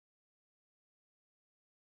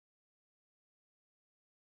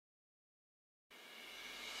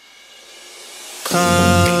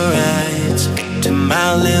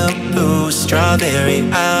strawberry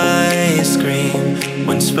ice cream,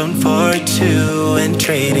 one spoon for two, and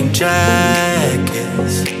trading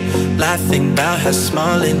jackets, laughing about how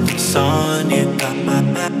small it looks on you.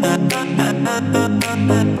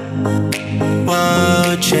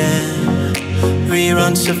 Watching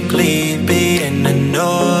reruns of Glee, being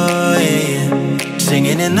annoying,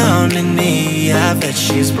 singing in harmony. I bet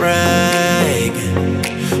she's bragging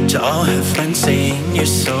to all her friends, saying you're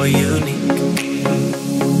so unique.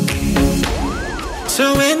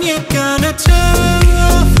 So when you gonna tell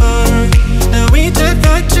her that we did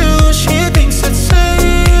that too? She thinks it's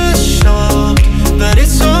special, but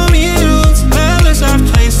it's all used. Well, it's our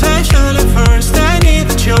place, I showed her first. I need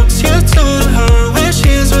the jokes you told her when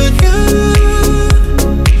she's with you.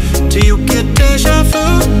 Do you get deja vu?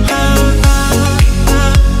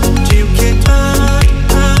 Do you get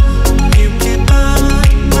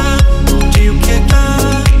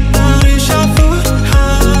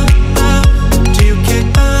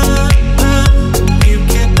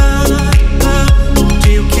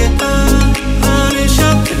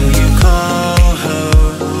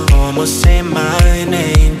say my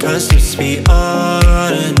name, cause let's be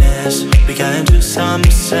honest, we can't do some the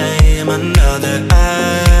same. Another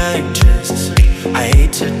actress, I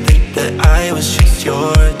hate to think that I was just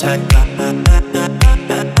your type. I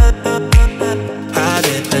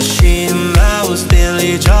bet that she knows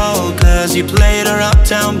Billy Joel, cause you played her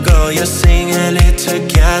uptown girl. You're singing it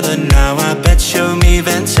together now. I bet you'll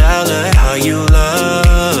even tell her how you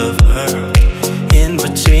love her in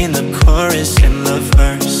between the chorus and the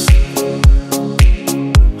verse.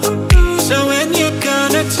 So when you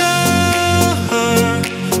gonna tell her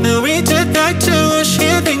that we did that too? She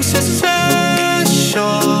thinks it's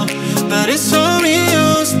special, but it's all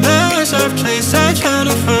reused. That was our place, I found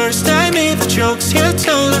it first. I made the jokes you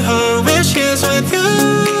told her when she's with you.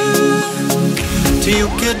 Do you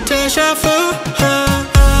get deja vu?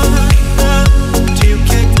 Do you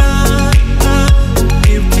get do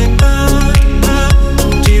you get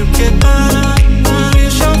do you get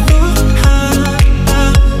deja vu?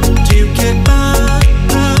 Do you get do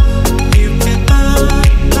you get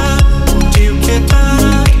do you get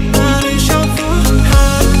deja vu?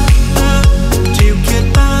 Do you get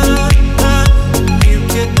do you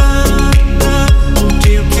get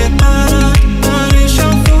do you get deja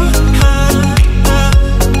vu?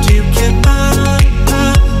 Do you get do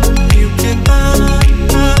you get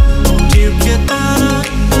do you get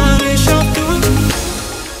deja vu?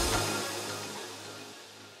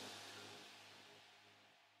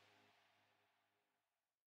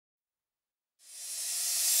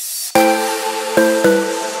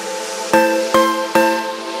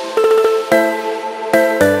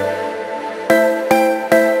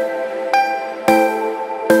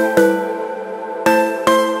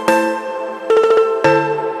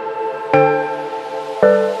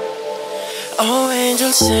 Oh,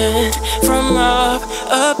 angel sent from up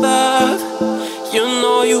above, you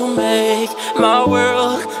know you make my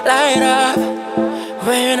world light up.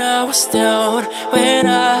 When I was down, when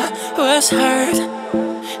I was hurt,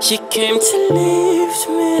 she came to lift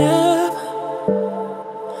me up.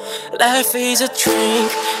 Life is a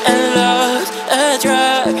drink and love's a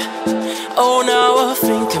drug. Oh, now I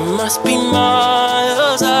think it must be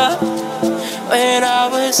miles up. When I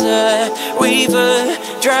was a river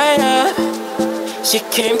dried up, she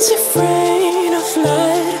came to rain of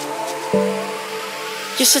flood.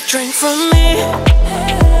 Used to drink from me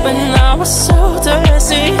when I was so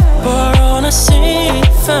thirsty. Pour on a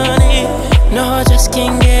symphony. No, I just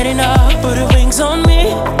can't get enough. Put her wings on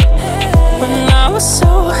me when I was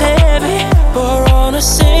so heavy. Pour on a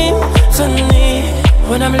symphony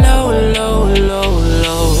when I'm low, low, low,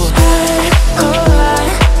 low. High, oh high,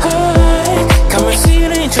 oh high. Got me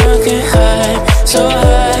feeling drunk and high. So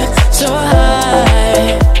high, so high.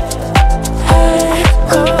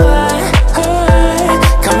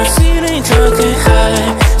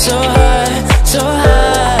 So high, so high.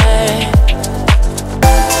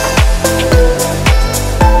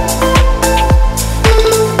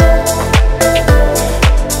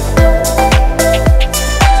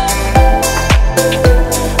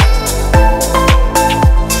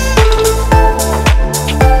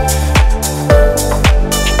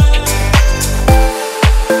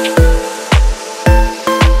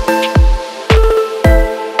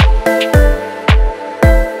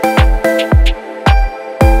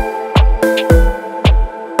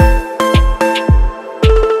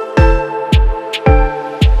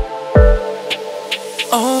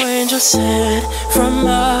 Sent from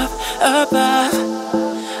up above,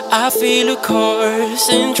 I feel it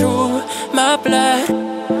coursing through my blood.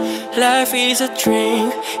 Life is a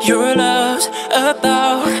drink, your love's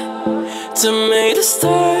about. to make the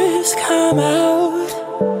stars come out.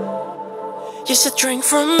 Used to drink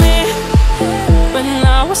from me when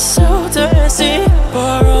I was so thirsty,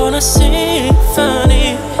 pour on a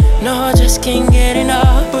symphony. No, I just can't get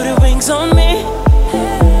enough. Put the wings on me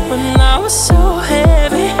when I was so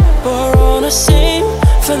heavy, pour on a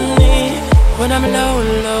symphony. When I'm low,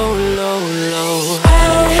 low, low, low.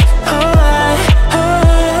 High, oh, high,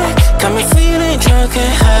 high. Got me feeling drunk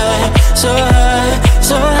and high, so high,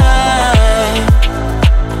 so high.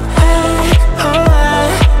 High, oh, high,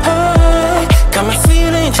 high. Got me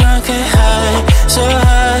feeling drunk and high, so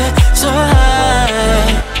high, so high.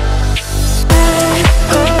 High,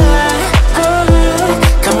 oh, high, high.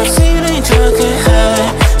 Got me feeling drunk and high,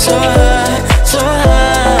 so high, so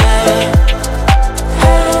high.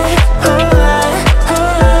 High, oh, high,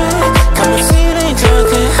 high. Got me feeling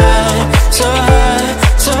drunk and high, so high,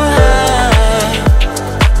 so high.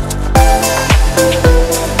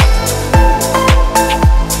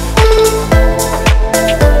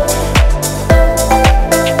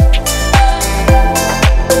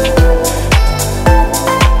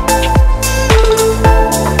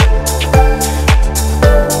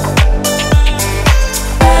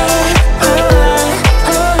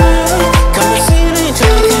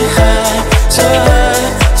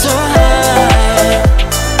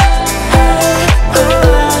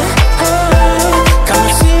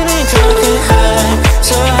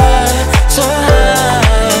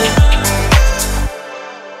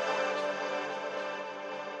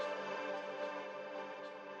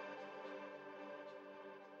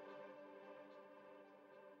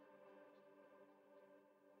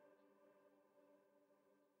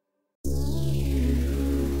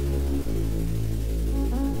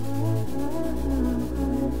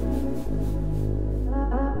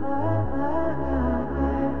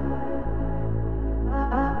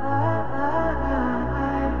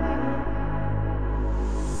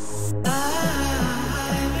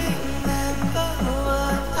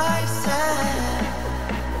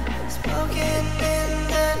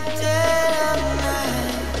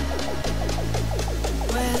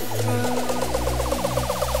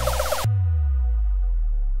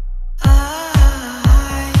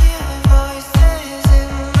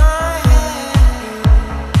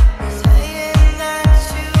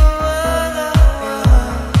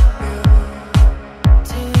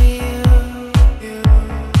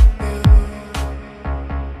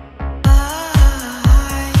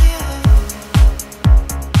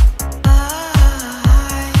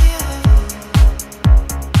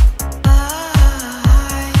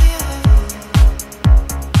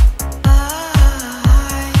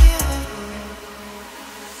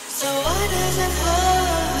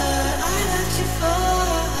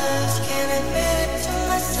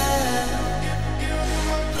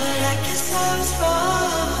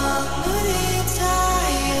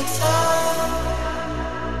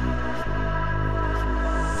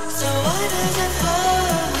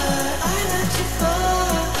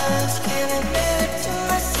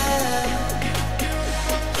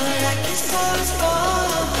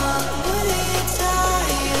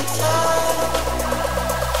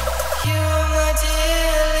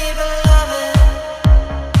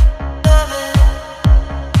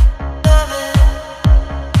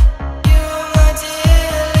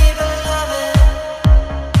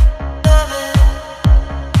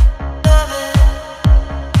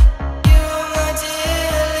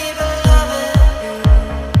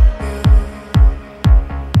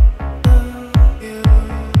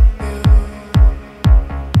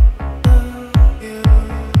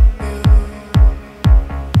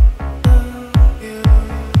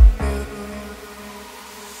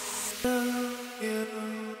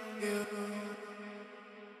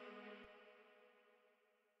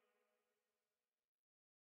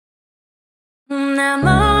 Un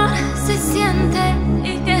amor se siente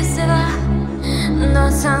y que se va.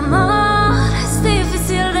 Dos amores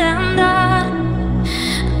difícil de andar.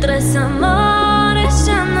 Tres amores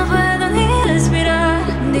ya no puedo ni respirar.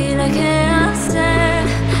 Dile qué hacer,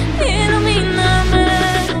 ilumíname.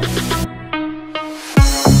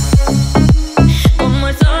 Como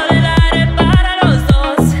el sol el aire para los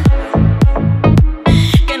dos.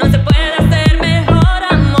 Que no se puede hacer mejor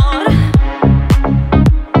amor.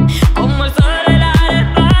 Como el sol el aire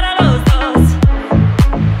para los dos.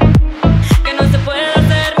 Que no se puede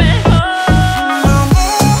hacer mejor.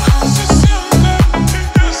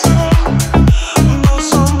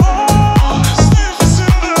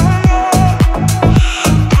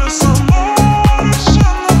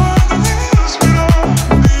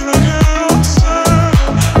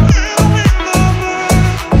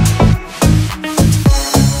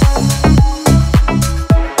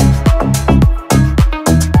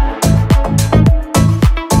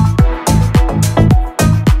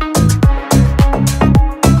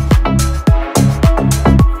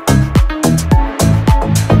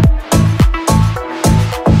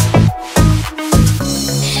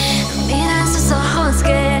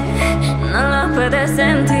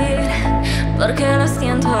 sentir, porque lo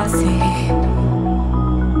siento así.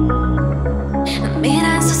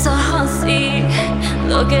 Mira en sus ojos, sí,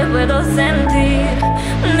 lo que puedo sentir.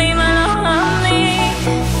 Dímelo a mí.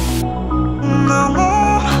 Un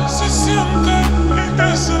amor se siente y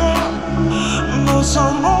que se va. Dos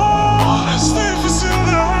amores difícil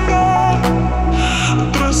de hablar.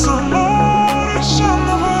 Tres amores ya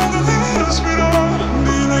no pueden respirar.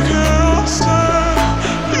 Dime qué hacer,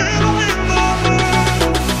 ilumíname.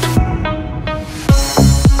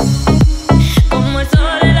 Como el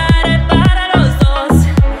sol, el aire para los dos,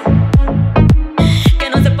 que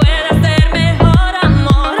no se puede hacer mejor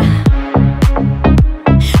amor.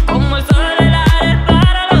 Como el sol, el aire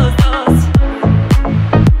para los dos,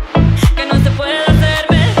 que no se puede hacer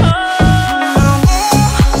mejor. Un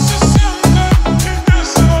amor se siente y que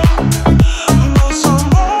se va. Dos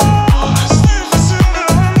amores difícil de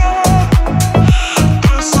hablar.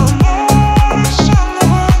 Tres amores ya no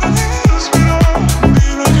pueden respirar.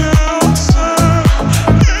 Dime qué hacer,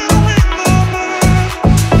 ilumíname.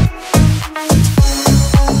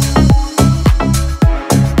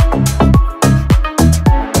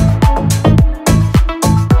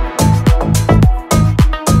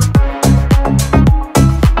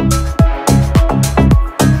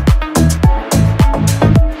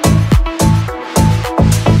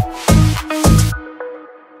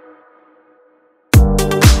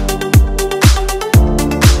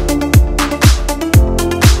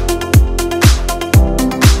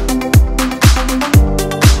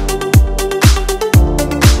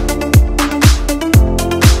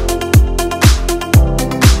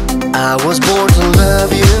 I was born to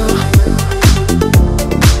love you,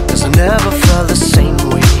 'cause I never felt the same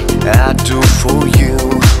way I do for you.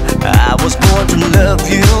 I was born to love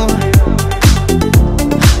you.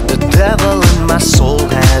 The devil in my soul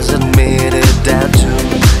has admitted that too.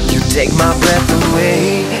 You take my breath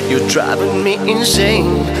away, you're driving me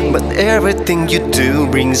insane, but everything you do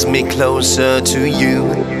brings me closer to you.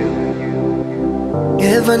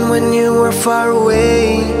 Even when you were far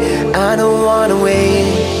away, I don't wanna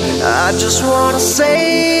wait. I just wanna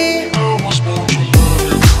say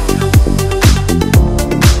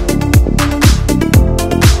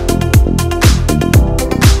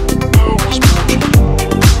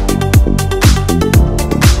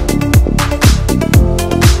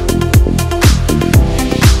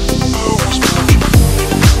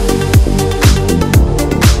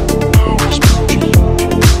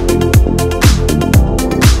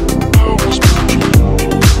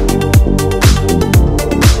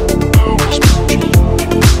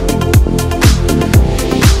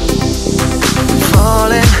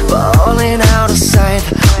falling out of sight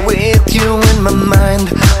with you in my mind.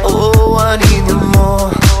 Oh, I need you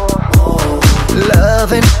more.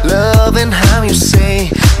 Loving how you say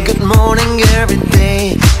good morning every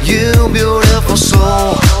day. You beautiful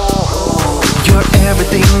soul. You're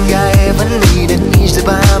everything I ever needed. Each day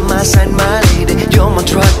by my side, my lady. You're my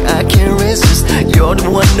drug, I can't resist. You're the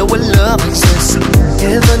one that will love exists.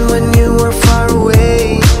 Even when you were far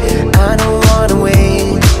away, I don't wanna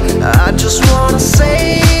wait. I just wanna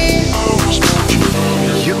say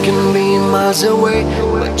you can be miles away,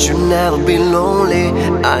 but you'll never be lonely.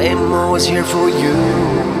 I am always here for you.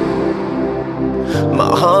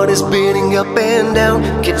 My heart is beating up and down,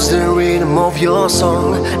 keeps the rhythm of your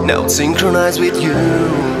song. Now it's synchronized with you.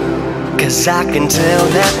 'Cause I can tell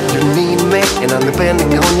that you need me, and I'm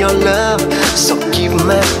depending on your love. So keep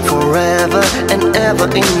me forever and ever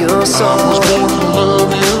in your song. I was born to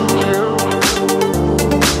love you.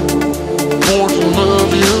 Born to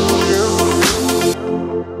love you.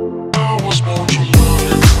 I was born to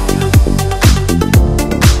love you.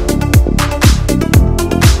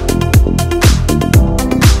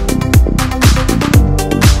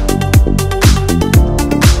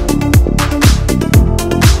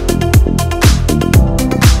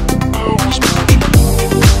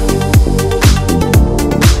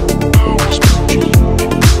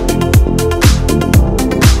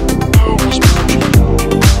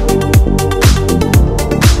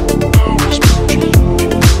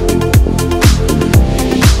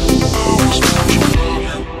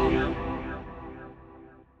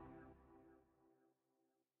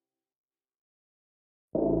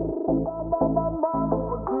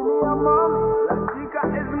 La chica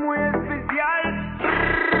es muy especial.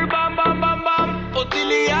 Bam, bam, bam, bam.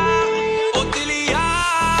 Otilia, Otilia.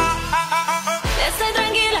 Estoy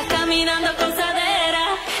tranquila caminando con cadera.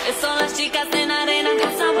 Son las chicas de